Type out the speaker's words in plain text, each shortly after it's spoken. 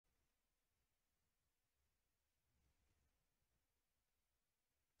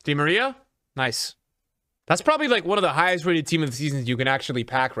Di Maria? Nice. That's probably like one of the highest rated team of the seasons you can actually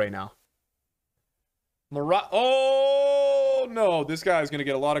pack right now. Oh, no. This guy's going to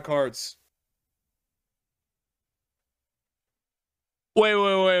get a lot of cards.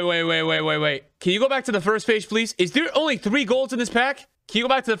 Wait. Can you go back to the first page, please? Is there only 3 golds in this pack? Can you go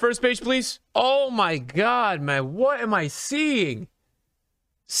back to the first page, please? Oh my god, man. What am I seeing?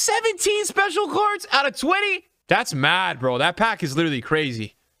 17 special cards out of 20? That's mad, bro. That pack is literally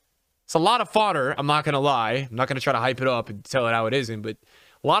crazy. It's a lot of fodder. I'm not going to lie. I'm not going to try to hype it up and tell it how it isn't, but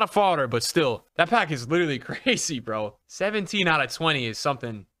a lot of fodder, but still. That pack is literally crazy, bro. 17 out of 20 is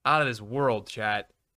something out of this world, chat.